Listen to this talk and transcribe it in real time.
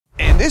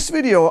this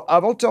video, I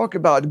will talk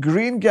about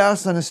green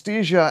gas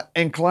anesthesia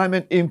and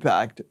climate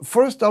impact.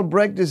 First, I'll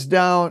break this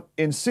down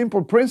in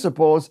simple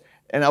principles,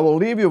 and I will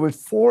leave you with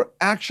 4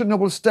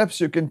 actionable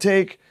steps you can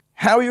take,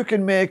 how you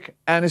can make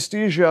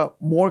anesthesia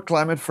more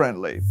climate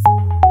friendly.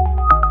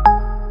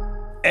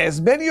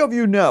 As many of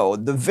you know,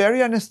 the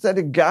very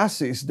anesthetic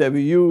gases that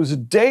we use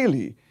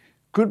daily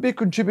could be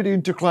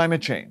contributing to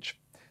climate change.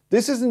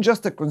 This isn't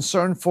just a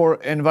concern for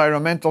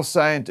environmental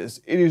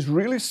scientists. It is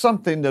really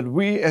something that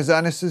we as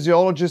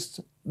anesthesiologists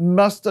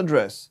must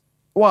address.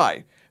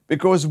 Why?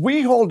 Because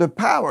we hold the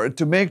power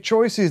to make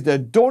choices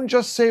that don't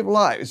just save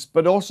lives,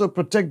 but also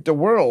protect the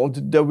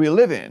world that we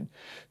live in.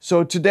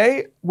 So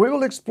today, we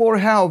will explore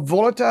how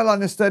volatile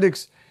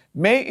anesthetics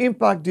may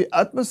impact the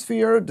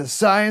atmosphere, the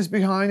science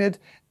behind it,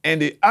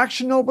 and the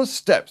actionable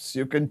steps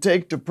you can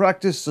take to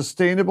practice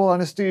sustainable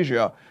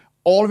anesthesia,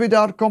 all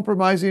without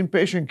compromising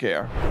patient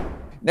care.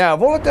 Now,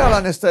 volatile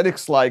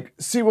anesthetics like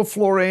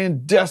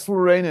sevoflurane,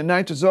 desflurane, and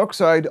nitrous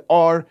oxide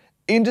are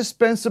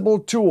indispensable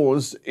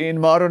tools in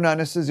modern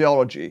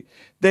anesthesiology.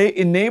 They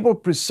enable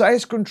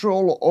precise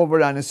control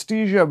over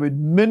anesthesia with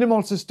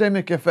minimal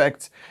systemic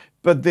effects,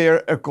 but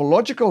their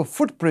ecological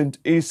footprint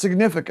is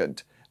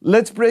significant.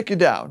 Let's break it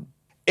down.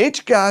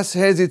 Each gas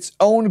has its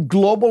own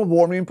global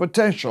warming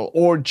potential,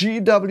 or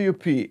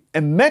GWP,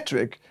 a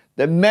metric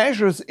that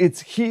measures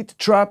its heat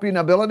trapping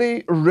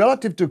ability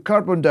relative to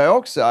carbon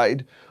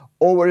dioxide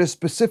over a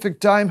specific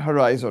time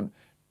horizon.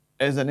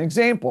 As an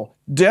example,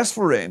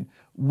 desflurane,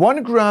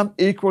 1 gram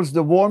equals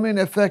the warming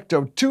effect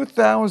of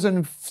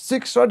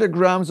 2,600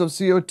 grams of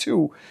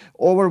CO2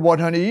 over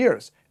 100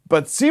 years.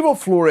 But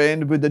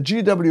sevoflurane with a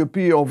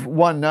GWP of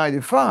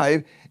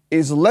 195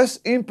 is less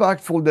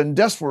impactful than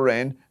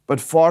desflurane,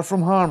 but far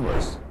from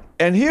harmless.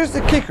 And here's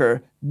the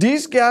kicker,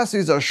 these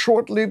gases are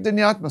short-lived in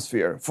the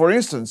atmosphere. For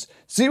instance,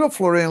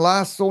 sevoflurane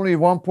lasts only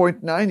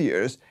 1.9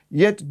 years,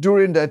 yet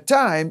during that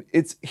time,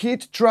 its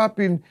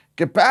heat-trapping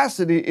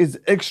capacity is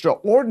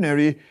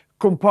extraordinary,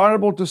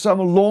 comparable to some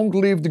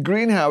long-lived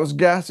greenhouse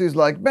gases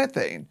like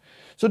methane.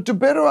 So to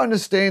better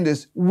understand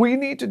this, we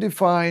need to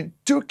define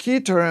 2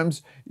 key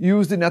terms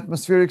used in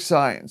atmospheric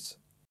science.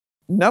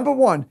 Number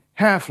 1,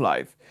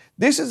 half-life.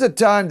 This is the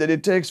time that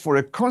it takes for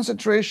a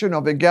concentration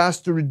of a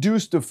gas to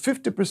reduce to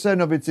 50%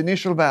 of its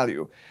initial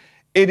value.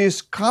 It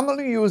is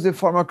commonly used in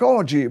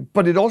pharmacology,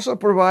 but it also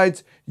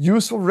provides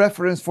useful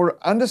reference for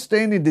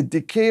understanding the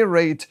decay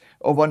rate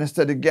of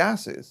anesthetic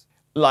gases.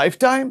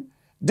 Lifetime?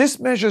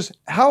 This measures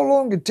how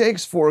long it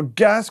takes for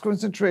gas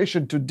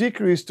concentration to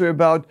decrease to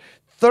about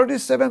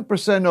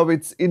 37% of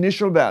its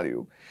initial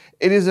value.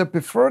 It is a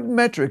preferred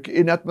metric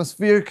in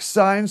atmospheric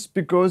science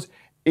because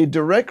it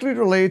directly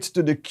relates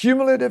to the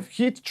cumulative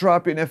heat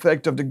trapping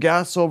effect of the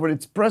gas over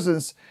its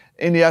presence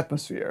in the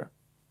atmosphere.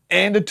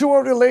 And the two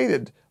are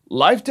related.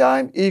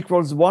 Lifetime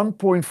equals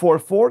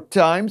 1.44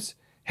 times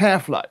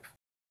half-life.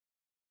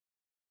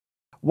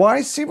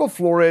 Why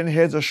sevoflurane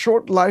has a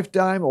short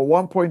lifetime of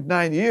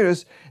 1.9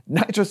 years,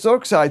 nitrous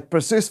oxide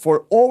persists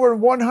for over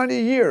 100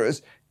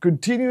 years,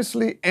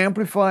 continuously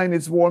amplifying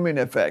its warming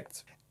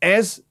effects.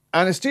 As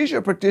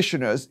anesthesia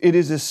practitioners, it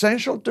is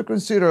essential to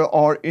consider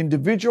our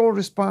individual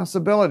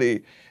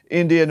responsibility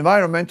in the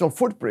environmental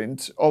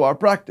footprint of our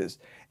practice.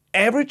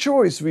 Every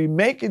choice we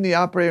make in the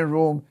operating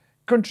room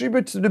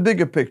contributes to the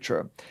bigger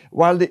picture.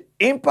 While the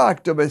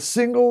impact of a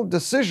single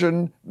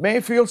decision may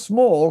feel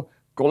small,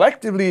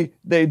 collectively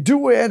they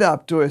do add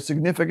up to a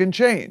significant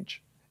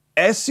change.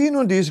 As seen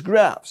on these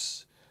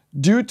graphs,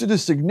 due to the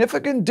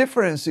significant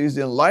differences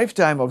in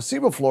lifetime of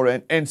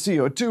sevoflurane and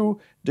CO2,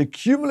 the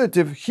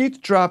cumulative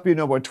heat trapping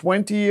over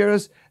 20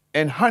 years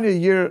and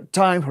 100-year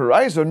time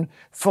horizon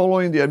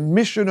following the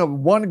emission of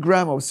 1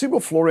 gram of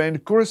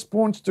sevoflurane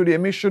corresponds to the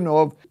emission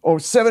of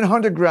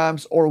 700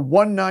 grams or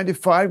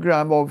 195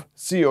 gram of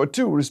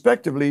CO2,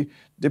 respectively,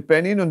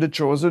 depending on the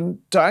chosen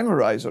time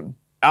horizon.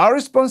 Our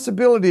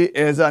responsibility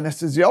as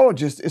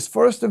anesthesiologists is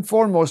first and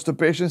foremost to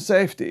patient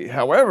safety.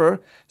 However,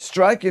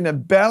 striking a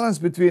balance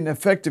between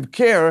effective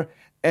care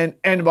and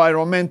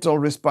environmental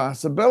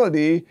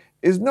responsibility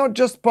is not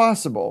just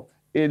possible,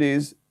 it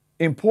is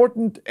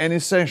important and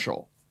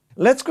essential.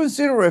 Let's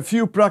consider a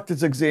few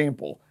practice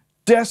examples.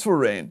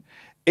 Desflurane.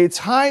 Its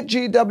high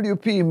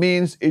GWP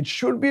means it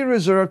should be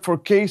reserved for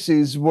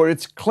cases where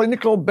its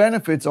clinical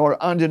benefits are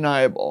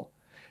undeniable.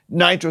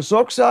 Nitrous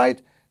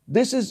oxide.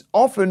 This is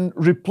often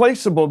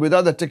replaceable with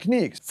other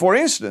techniques. For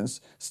instance,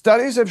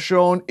 studies have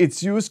shown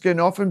its use can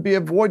often be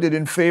avoided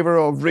in favor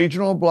of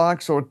regional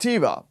blocks or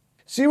TIVA.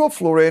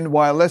 Sevoflurane,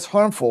 while less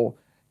harmful,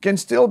 can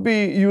still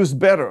be used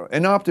better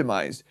and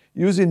optimized.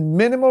 Using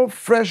minimal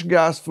fresh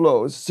gas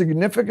flows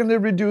significantly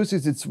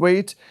reduces its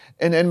weight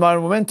and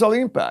environmental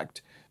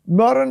impact.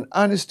 Modern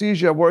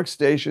anesthesia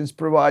workstations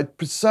provide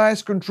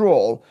precise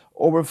control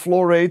over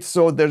flow rates,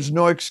 so there's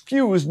no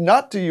excuse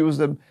not to use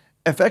them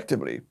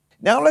effectively.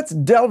 Now let's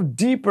delve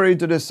deeper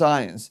into the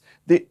science.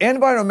 The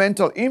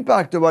environmental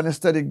impact of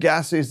anesthetic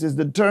gases is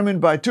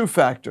determined by 2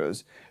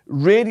 factors: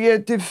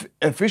 radiative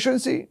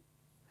efficiency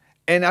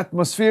and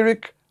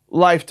atmospheric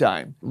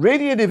Lifetime.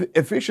 Radiative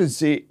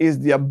efficiency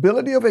is the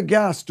ability of a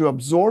gas to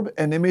absorb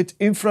and emit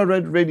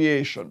infrared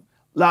radiation.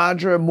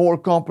 Larger, more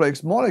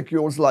complex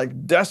molecules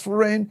like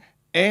desflurane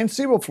and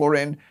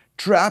sevoflurane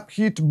trap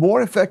heat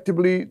more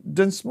effectively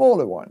than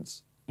smaller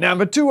ones.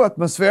 Number 2,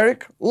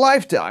 atmospheric.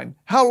 Lifetime.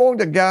 How long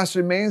the gas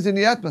remains in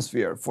the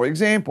atmosphere. For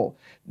example,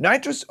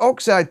 nitrous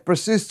oxide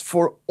persists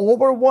for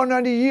over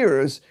 100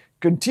 years,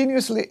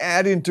 continuously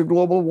adding to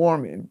global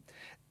warming.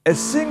 A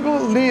single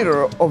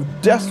liter of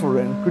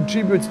desflurane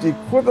contributes the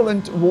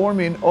equivalent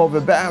warming of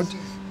about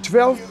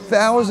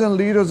 12,000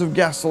 liters of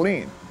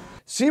gasoline.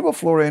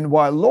 Sevoflurane,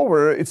 while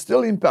lower, is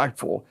still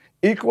impactful,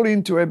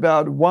 equaling to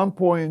about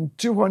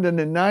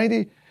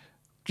 1.290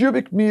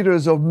 cubic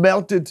meters of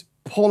melted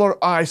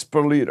polar ice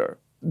per liter.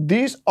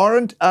 These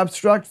aren't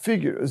abstract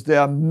figures, they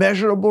are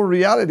measurable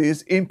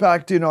realities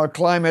impacting our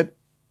climate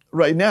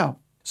right now.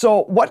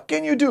 So what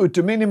can you do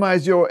to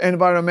minimize your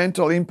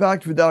environmental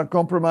impact without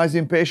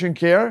compromising patient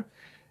care?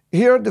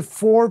 Here are the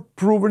 4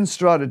 proven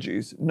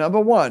strategies.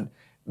 Number 1,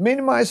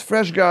 minimize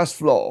fresh gas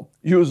flow.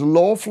 Use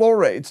low flow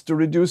rates to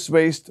reduce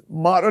waste.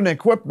 Modern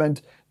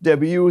equipment that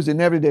we use in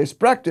everyday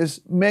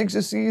practice makes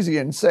this easy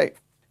and safe.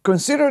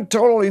 Consider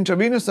total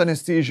intravenous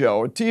anesthesia,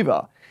 or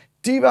TIVA.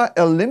 TIVA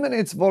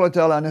eliminates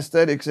volatile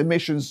anesthetics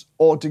emissions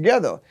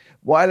altogether.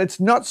 While it's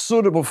not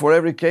suitable for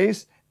every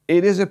case,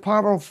 it is a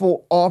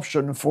powerful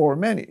option for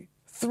many.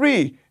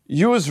 3.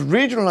 Use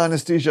regional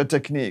anesthesia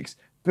techniques.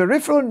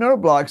 Peripheral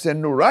nerve blocks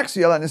and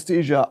neuraxial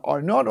anesthesia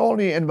are not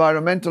only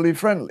environmentally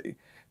friendly,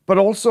 but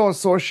also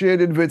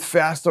associated with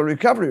faster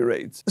recovery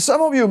rates.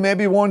 Some of you may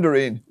be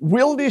wondering,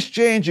 will these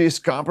changes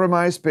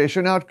compromise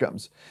patient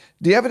outcomes?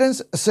 The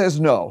evidence says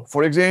no.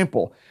 For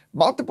example,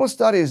 multiple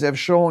studies have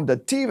shown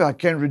that TIVA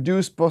can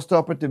reduce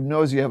postoperative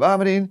nausea and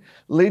vomiting,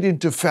 leading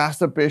to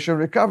faster patient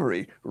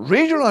recovery.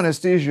 Regional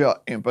anesthesia,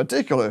 in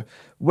particular,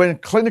 when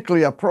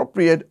clinically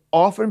appropriate,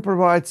 often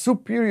provides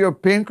superior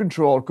pain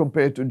control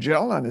compared to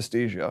general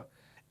anesthesia.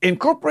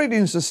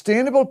 Incorporating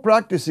sustainable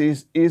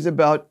practices is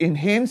about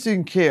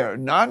enhancing care,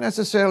 not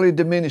necessarily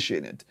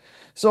diminishing it.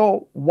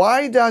 So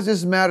why does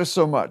this matter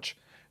so much?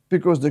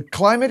 Because the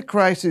climate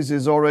crisis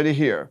is already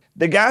here.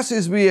 The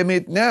gases we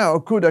emit now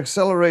could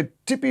accelerate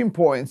tipping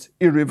points,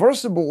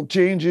 irreversible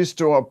changes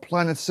to our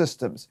planet's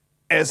systems.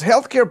 As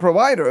healthcare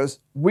providers,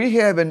 we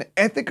have an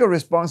ethical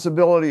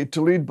responsibility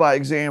to lead by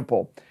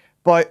example.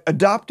 By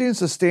adopting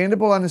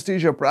sustainable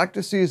anesthesia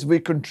practices, we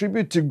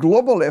contribute to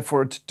global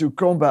effort to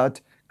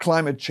combat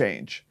climate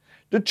change.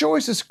 The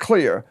choice is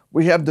clear.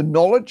 We have the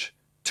knowledge,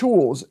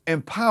 tools,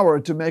 and power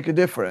to make a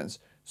difference.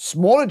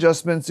 Small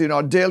adjustments in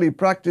our daily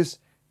practice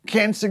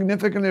can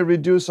significantly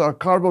reduce our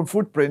carbon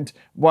footprint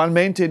while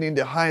maintaining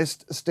the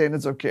highest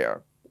standards of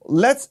care.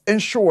 Let's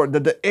ensure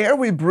that the air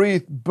we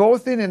breathe,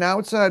 both in and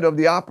outside of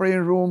the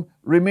operating room,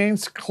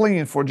 remains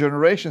clean for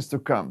generations to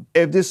come.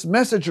 If this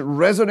message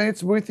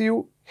resonates with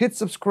you, hit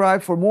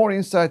subscribe for more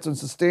insights on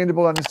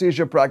sustainable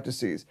anesthesia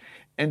practices.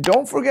 And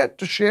don't forget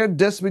to share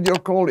this with your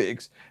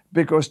colleagues,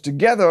 because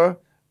together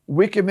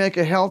we can make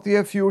a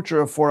healthier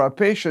future for our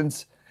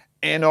patients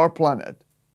and our planet.